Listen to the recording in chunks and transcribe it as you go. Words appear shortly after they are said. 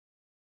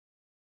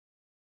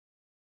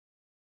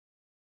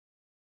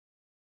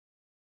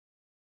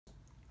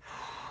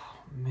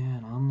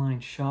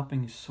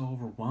shopping is so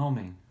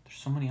overwhelming. There's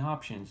so many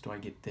options. Do I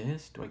get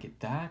this? Do I get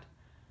that?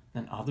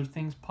 Then other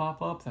things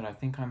pop up that I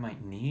think I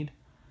might need.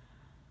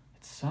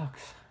 It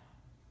sucks.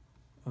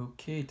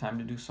 Okay, time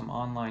to do some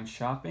online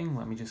shopping.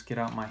 Let me just get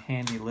out my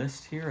handy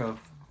list here of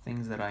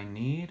things that I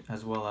need,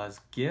 as well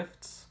as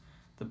gifts,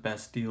 the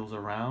best deals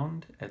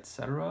around,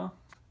 etc.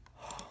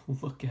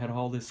 Look at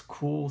all this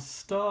cool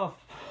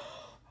stuff.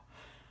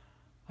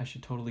 I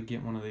should totally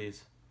get one of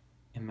these.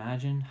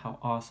 Imagine how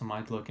awesome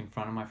I'd look in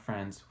front of my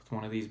friends with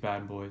one of these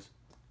bad boys.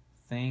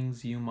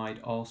 Things you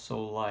might also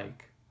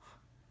like.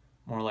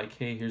 More like,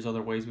 hey, here's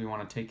other ways we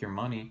want to take your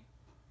money.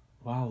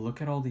 Wow,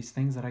 look at all these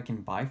things that I can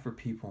buy for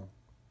people.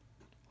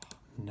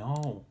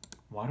 No,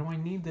 why do I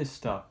need this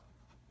stuff?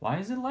 Why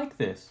is it like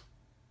this?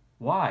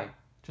 Why?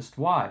 Just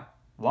why?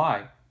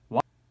 Why?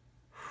 Why?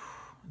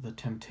 The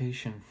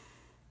temptation.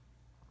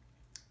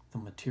 The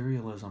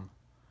materialism.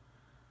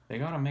 They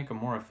gotta make a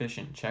more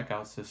efficient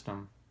checkout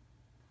system.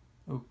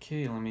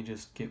 Okay, let me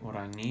just get what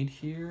I need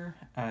here.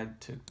 Add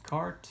to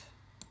cart,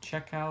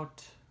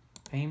 checkout,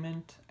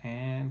 payment,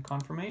 and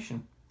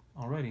confirmation.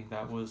 Alrighty,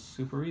 that was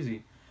super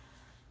easy.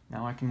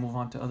 Now I can move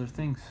on to other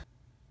things.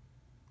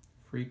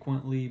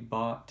 Frequently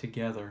bought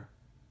together.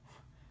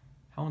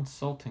 How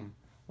insulting.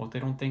 What, they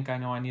don't think I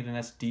know I need an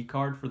SD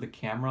card for the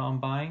camera I'm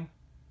buying?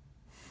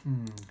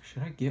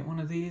 Should I get one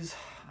of these?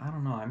 I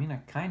don't know. I mean, I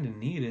kind of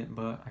need it,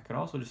 but I could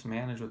also just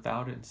manage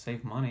without it and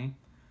save money.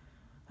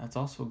 That's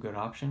also a good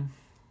option.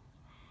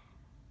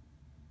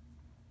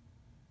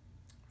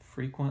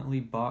 Frequently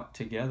bought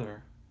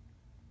together.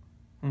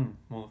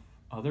 Well,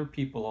 if other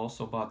people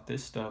also bought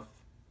this stuff,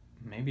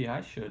 maybe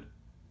I should.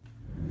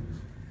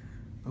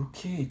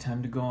 Okay,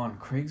 time to go on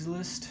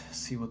Craigslist,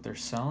 see what they're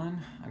selling.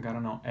 I gotta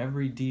know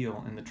every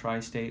deal in the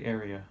tri-state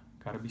area.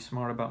 Gotta be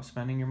smart about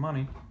spending your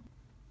money.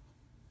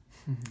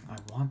 I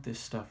want this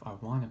stuff, I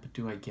want it, but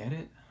do I get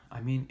it?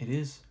 I mean, it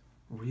is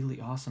really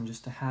awesome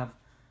just to have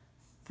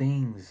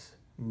things,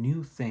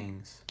 new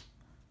things.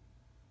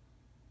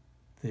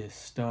 This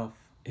stuff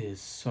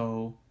is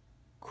so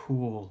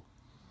cool.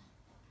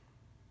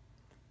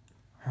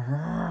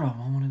 I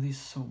want one of these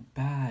so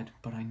bad,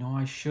 but I know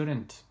I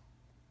shouldn't.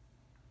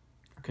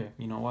 Okay,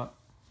 you know what?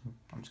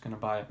 I'm just gonna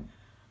buy it. I'm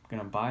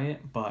gonna buy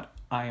it, but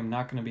I am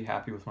not gonna be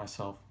happy with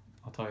myself.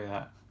 I'll tell you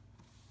that.